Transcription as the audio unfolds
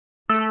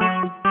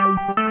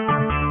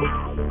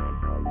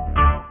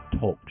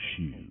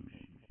Shoe.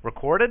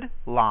 Recorded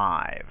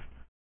live.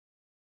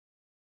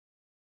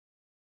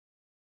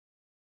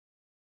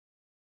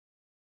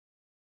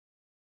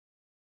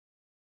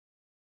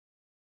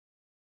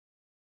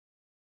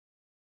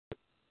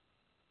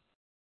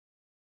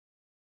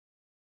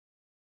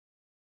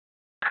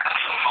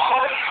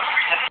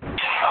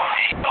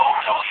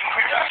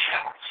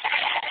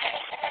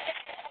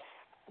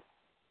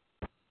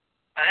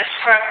 This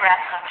program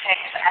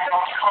contains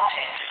adult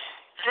content.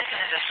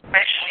 Listeners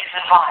especially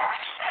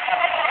advised.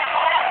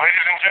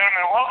 Ladies and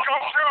gentlemen,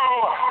 welcome to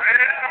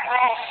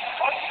Ambrose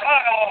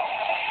Style.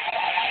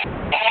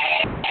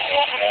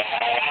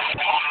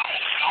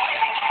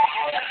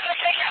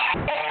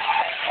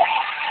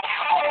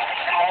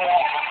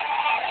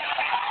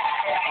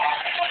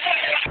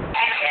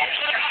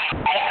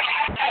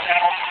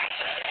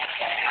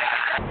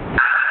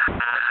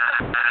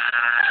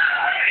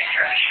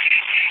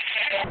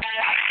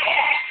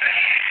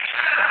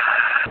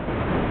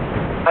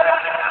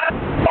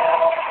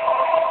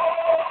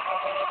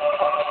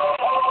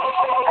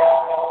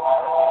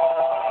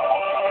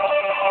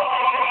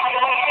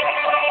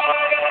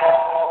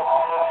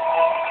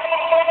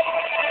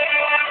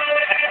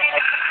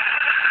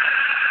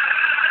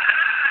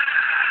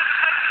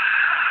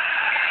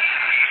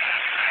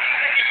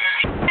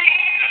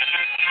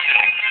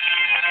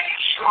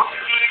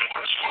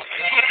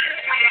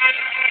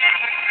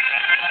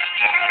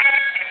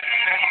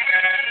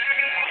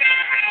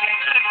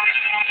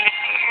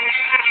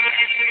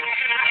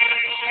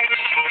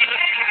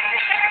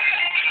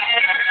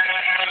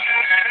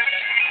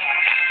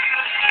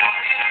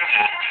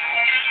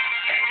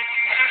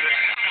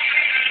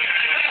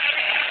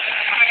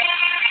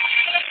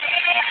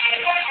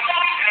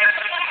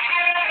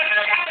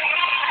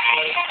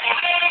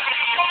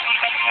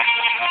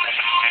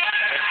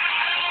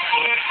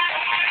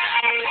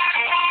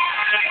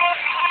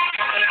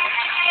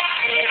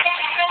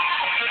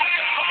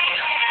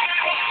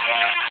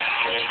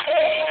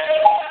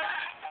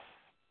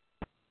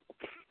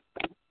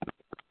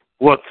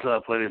 What's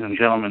up, ladies and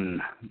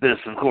gentlemen? This,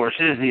 of course,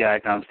 is the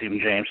Icon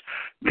Stephen James,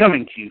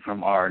 coming to you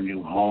from our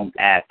new home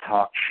at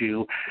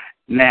TalkShoe.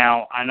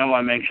 Now, I know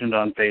I mentioned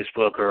on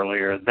Facebook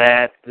earlier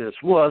that this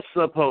was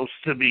supposed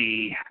to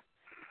be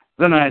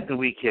the night that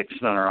we kick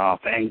Stunner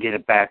off and get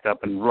it back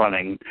up and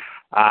running.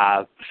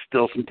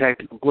 Still some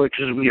technical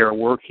glitches we are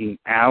working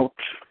out,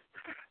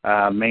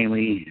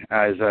 mainly,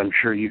 as I'm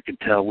sure you could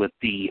tell, with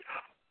the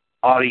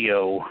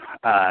audio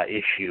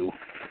issue.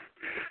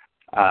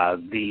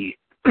 The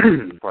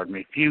pardon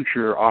me,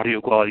 future audio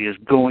quality is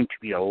going to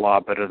be a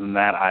lot better than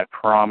that, I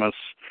promise.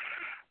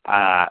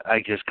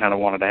 I just kind of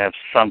wanted to have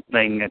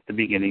something at the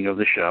beginning of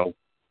the show.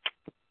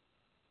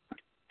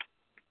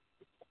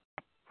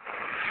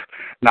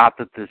 Not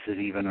that this is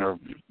even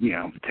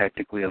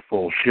technically a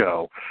full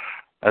show.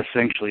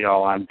 Essentially,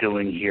 all I'm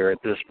doing here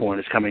at this point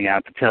is coming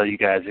out to tell you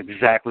guys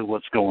exactly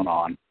what's going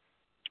on.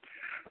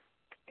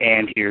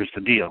 And here's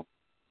the deal.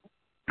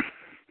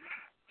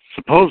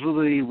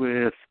 Supposedly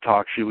with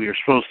TalkShoe, we are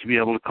supposed to be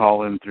able to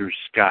call in through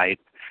Skype,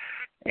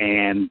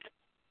 and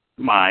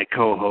my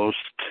co-host,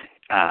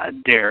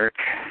 Derek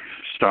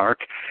Stark,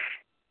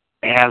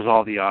 has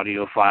all the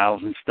audio files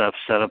and stuff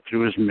set up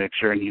through his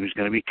mixer, and he was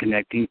going to be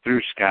connecting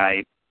through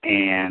Skype,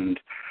 and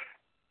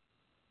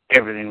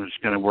everything was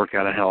going to work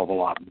out a hell of a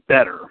lot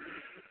better.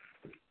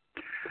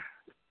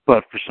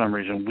 But for some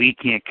reason, we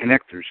can't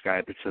connect through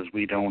Skype. It says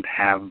we don't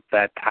have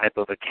that type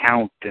of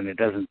account, and it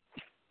doesn't.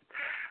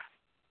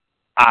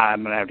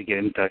 I'm going to have to get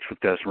in touch with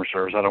customer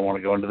service. I don't want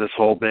to go into this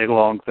whole big,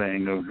 long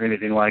thing or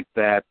anything like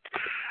that,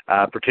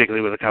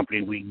 particularly with a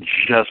company we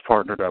just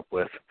partnered up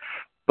with.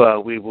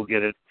 But we will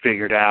get it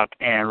figured out.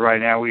 And right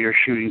now we are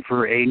shooting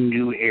for a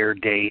new air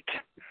date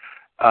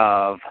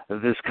of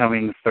this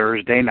coming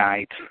Thursday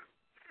night.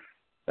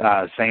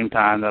 Same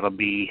time, that'll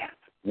be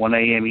 1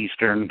 a.m.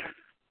 Eastern,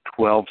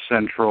 12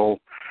 Central,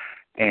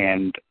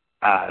 and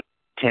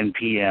 10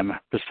 p.m.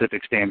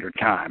 Pacific Standard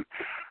Time.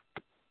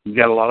 We've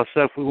got a lot of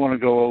stuff we want to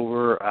go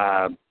over.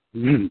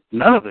 None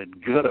of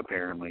it good,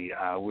 apparently.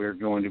 We're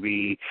going to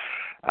be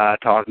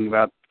talking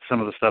about some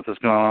of the stuff that's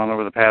gone on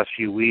over the past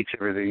few weeks,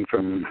 everything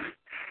from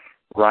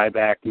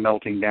Ryback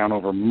melting down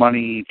over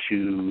money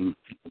to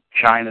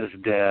China's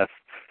death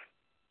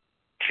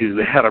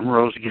to Adam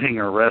Rose getting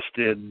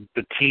arrested,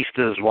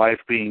 Batista's wife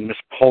being Miss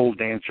Pole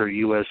Dancer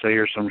USA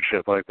or some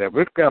shit like that.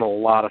 We've got a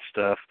lot of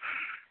stuff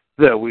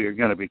that we are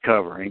going to be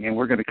covering, and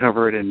we're going to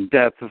cover it in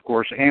depth, of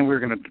course, and we're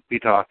going to be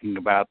talking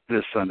about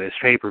this Sunday's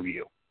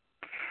pay-per-view,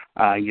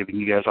 giving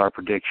you guys our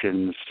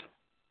predictions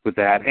with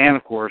that. And,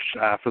 of course,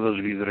 for those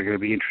of you that are going to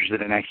be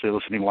interested in actually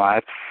listening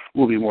live,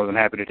 we'll be more than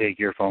happy to take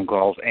your phone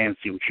calls and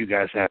see what you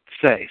guys have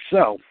to say.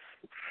 So,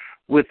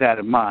 with that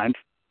in mind,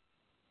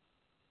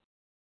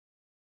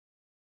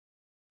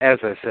 as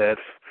I said,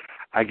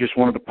 I just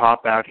wanted to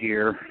pop out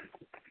here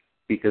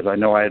because I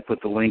know I had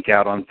put the link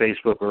out on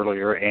Facebook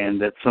earlier and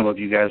that some of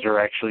you guys are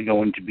actually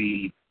going to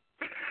be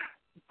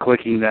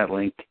clicking that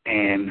link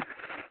and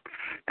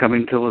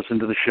coming to listen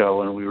to the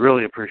show, and we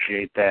really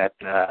appreciate that.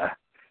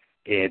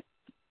 It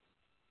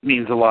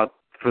means a lot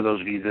for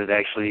those of you that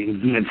actually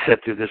even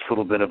sat through this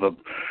little bit of a,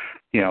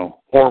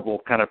 horrible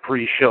kind of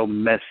pre-show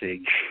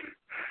message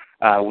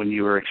when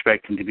you were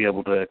expecting to be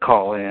able to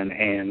call in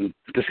and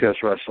discuss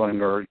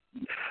wrestling or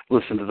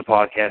listen to the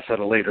podcast at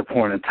a later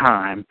point in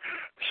time.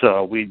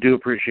 So we do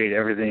appreciate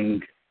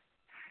everything,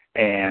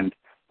 and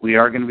we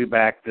are going to be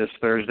back this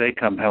Thursday,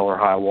 come hell or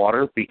high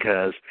water,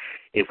 because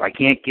if I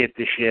can't get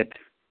the shit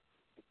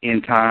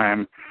in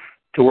time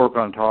to work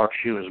on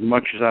TalkShoe, as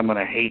much as I'm going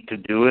to hate to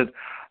do it,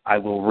 I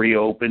will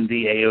reopen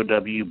the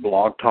AOW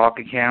Blog Talk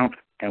account,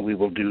 and we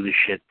will do the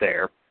shit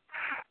there.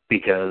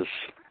 Because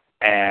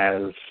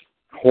as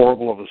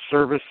horrible of a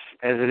service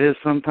as it is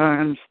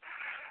sometimes,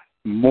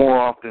 more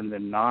often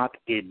than not,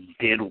 it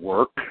did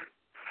work.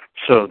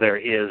 So there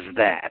is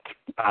that.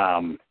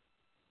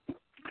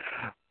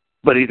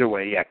 But either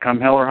way, yeah, come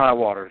hell or high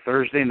water,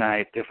 Thursday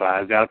night, if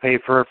I've got to pay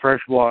for a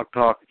fresh Blog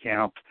Talk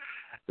account,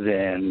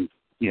 then,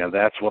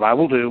 that's what I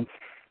will do.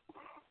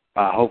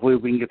 Hopefully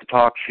we can get the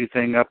TalkShoe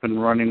thing up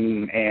and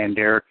running, and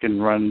Derek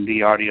can run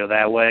the audio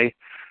that way.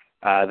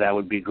 That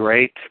would be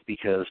great,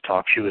 because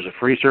TalkShoe is a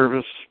free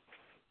service,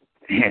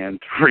 and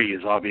free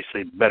is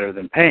obviously better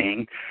than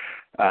paying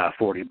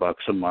 $40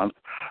 a month.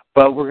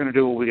 But we're going to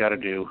do what we got to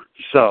do.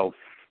 So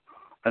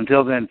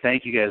until then,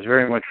 thank you guys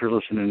very much for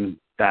listening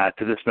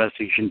to this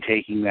message and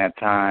taking that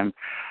time.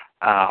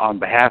 On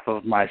behalf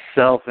of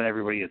myself and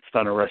everybody at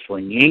Stunner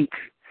Wrestling Inc.,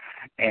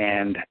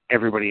 and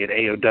everybody at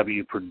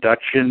AOW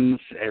Productions,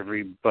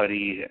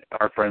 everybody,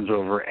 our friends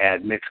over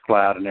at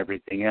Mixcloud and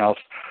everything else,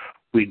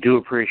 we do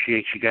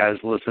appreciate you guys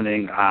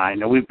listening. I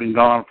know we've been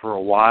gone for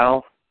a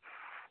while,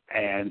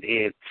 and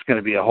it's going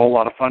to be a whole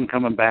lot of fun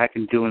coming back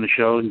and doing the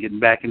show and getting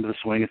back into the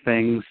swing of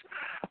things.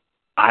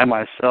 I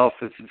myself,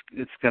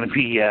 it's going to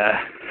be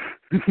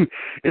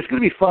it's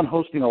going to be fun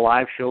hosting a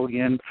live show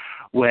again.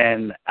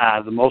 When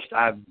the most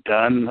I've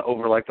done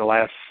over like the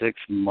last 6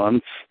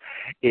 months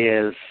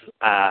is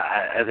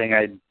I think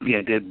I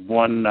did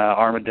one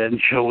Armageddon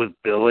show with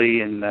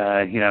Billy, and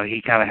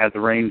he kind of had the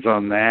reins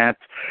on that.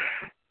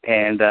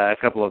 And a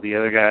couple of the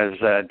other guys,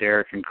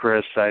 Derek and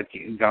Chris, I'd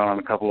gone on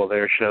a couple of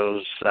their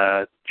shows,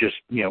 just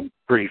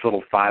brief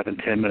little 5 and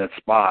 10 minute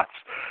spots.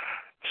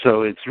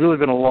 So it's really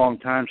been a long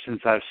time since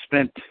I've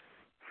spent,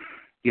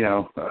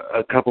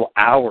 a couple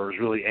hours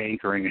really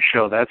anchoring a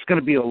show. That's going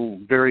to be a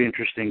very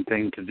interesting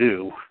thing to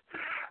do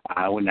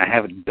when I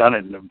haven't done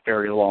it in a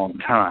very long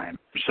time.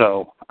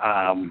 So,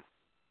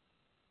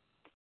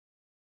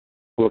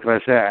 what can I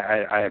say?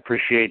 I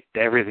appreciate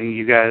everything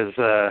you guys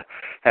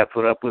have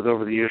put up with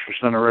over the years for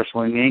Stunner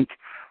Wrestling Inc.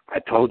 I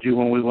told you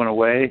when we went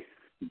away,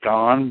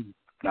 gone,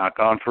 not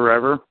gone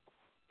forever,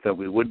 that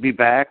we would be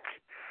back,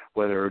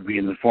 whether it would be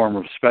in the form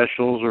of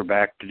specials or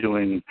back to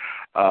doing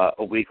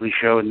a weekly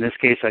show. In this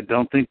case, I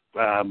don't think,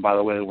 by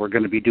the way, we're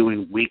going to be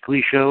doing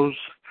weekly shows,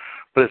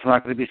 but it's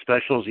not going to be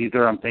specials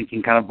either. I'm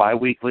thinking kind of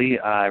bi-weekly,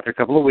 every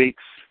couple of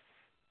weeks,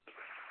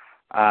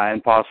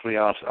 and possibly,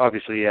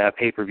 obviously,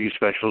 pay-per-view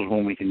specials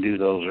when we can do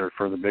those, or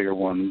for the bigger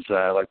ones,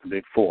 like the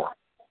Big Four.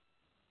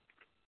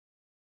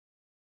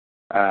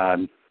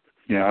 I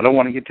don't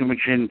want to get too much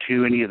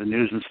into any of the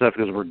news and stuff,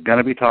 because we're going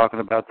to be talking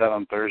about that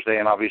on Thursday,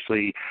 and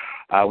obviously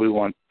we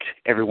want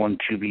everyone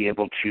to be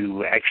able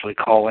to actually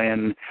call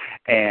in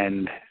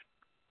and,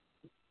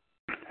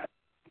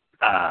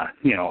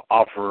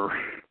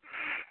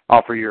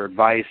 offer your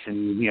advice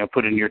and,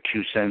 put in your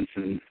 2 cents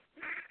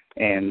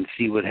and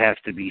see what has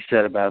to be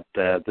said about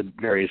the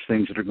various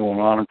things that are going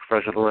on in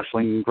professional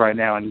wrestling right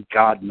now. And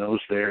God knows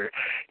there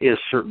is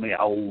certainly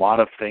a lot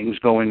of things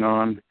going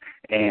on,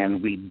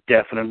 and we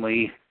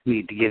definitely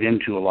need to get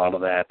into a lot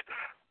of that.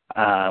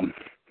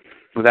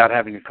 Without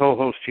having a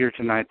co-host here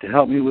tonight to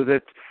help me with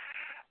it,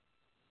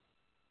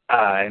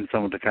 and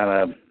someone to kind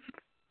of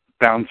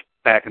bounce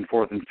back and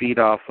forth and feed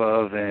off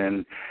of,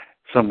 and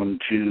someone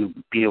to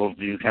be able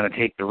to kind of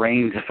take the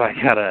reins if I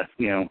got to,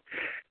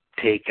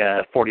 take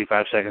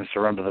 45 seconds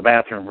to run to the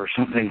bathroom or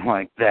something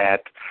like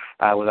that,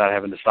 without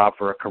having to stop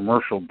for a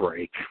commercial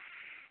break.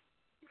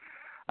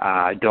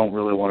 I don't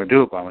really want to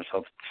do it by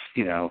myself.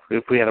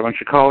 If we had a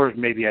bunch of callers,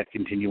 maybe I'd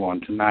continue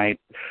on tonight,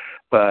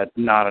 but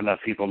not enough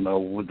people know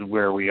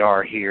where we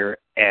are here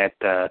at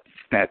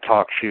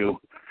TalkShoe,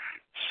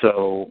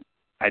 so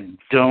I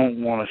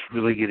don't want to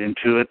really get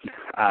into it.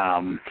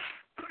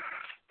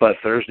 But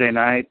Thursday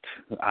night,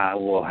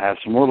 we'll have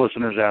some more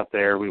listeners out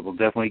there. We will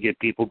definitely get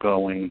people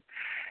going,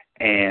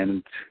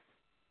 and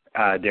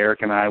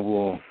Derek and I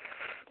will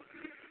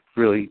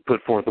really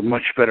put forth a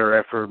much better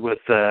effort with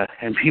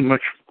and be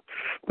much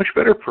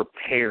better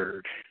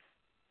prepared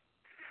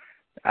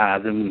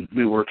than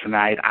we were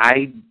tonight.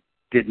 I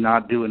did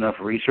not do enough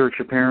research,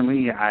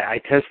 apparently.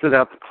 I tested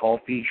out the call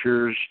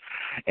features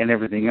and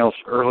everything else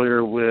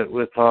earlier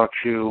with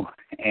TalkShoe,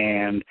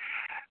 and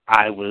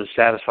I was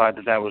satisfied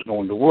that was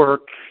going to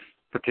work,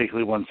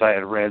 particularly once I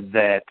had read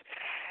that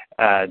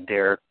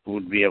Derek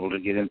would be able to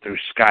get in through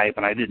Skype,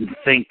 and I didn't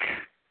think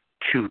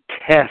to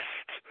test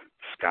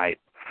Skype.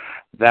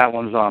 That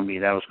one's on me.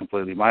 That was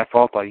completely my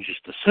fault. I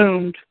just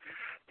assumed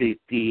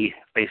the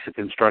basic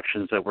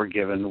instructions that were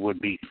given would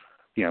be,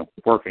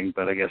 working,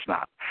 but I guess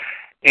not.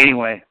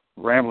 Anyway,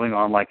 rambling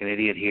on like an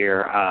idiot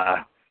here,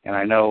 and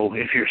I know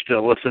if you're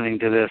still listening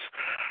to this,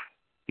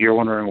 you're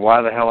wondering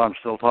why the hell I'm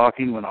still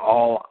talking when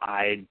all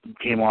I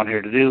came on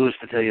here to do is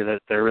to tell you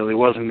that there really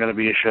wasn't going to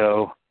be a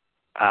show,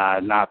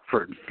 not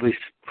for at least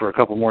for a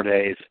couple more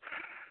days.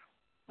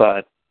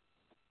 But,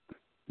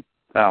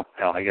 well,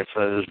 hell, I guess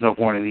there's no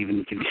point in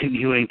even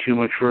continuing too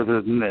much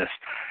further than this.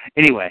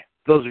 Anyway,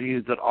 those of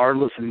you that are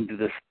listening to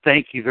this,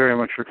 thank you very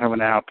much for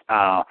coming out.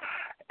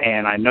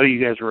 And I know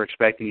you guys were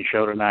expecting a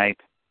show tonight,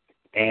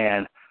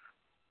 and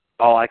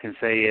all I can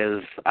say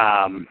is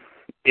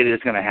it is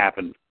going to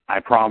happen. I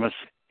promise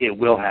it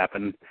will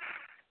happen.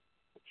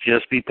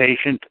 Just be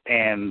patient,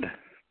 and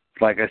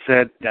like I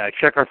said,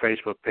 check our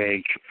Facebook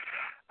page.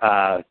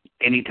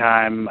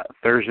 Anytime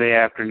Thursday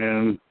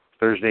afternoon,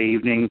 Thursday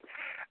evening,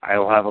 I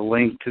will have a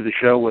link to the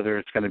show, whether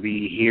it's going to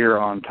be here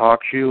on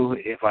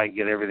TalkShoe, if I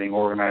get everything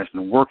organized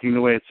and working the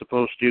way it's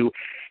supposed to.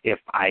 If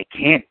I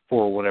can't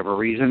for whatever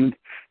reason,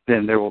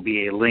 then there will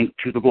be a link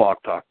to the Blog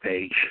Talk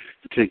page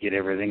to get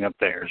everything up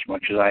there, as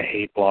much as I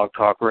hate Blog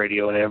Talk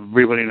Radio, and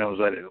everybody knows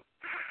I do.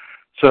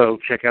 So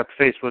check out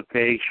the Facebook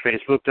page,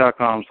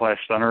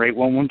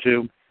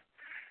 facebook.com/Stunner8112,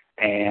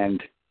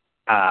 and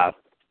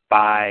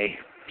by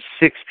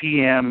 6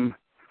 p.m.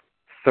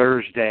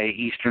 Thursday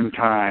Eastern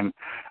Time,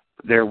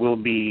 there will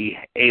be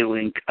a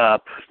link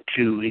up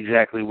to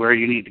exactly where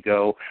you need to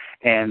go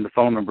and the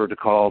phone number to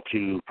call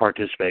to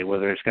participate,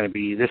 whether it's going to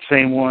be this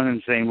same one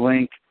and same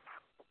link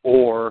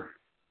or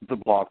the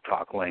Blog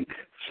Talk link.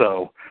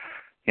 So,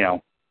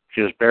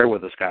 just bear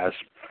with us, guys.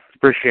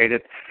 Appreciate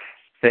it.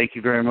 Thank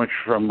you very much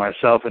from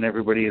myself and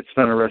everybody at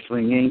Stunner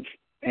Wrestling Inc.,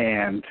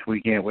 and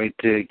we can't wait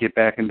to get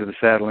back into the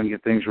saddle and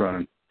get things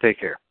running. Take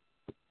care.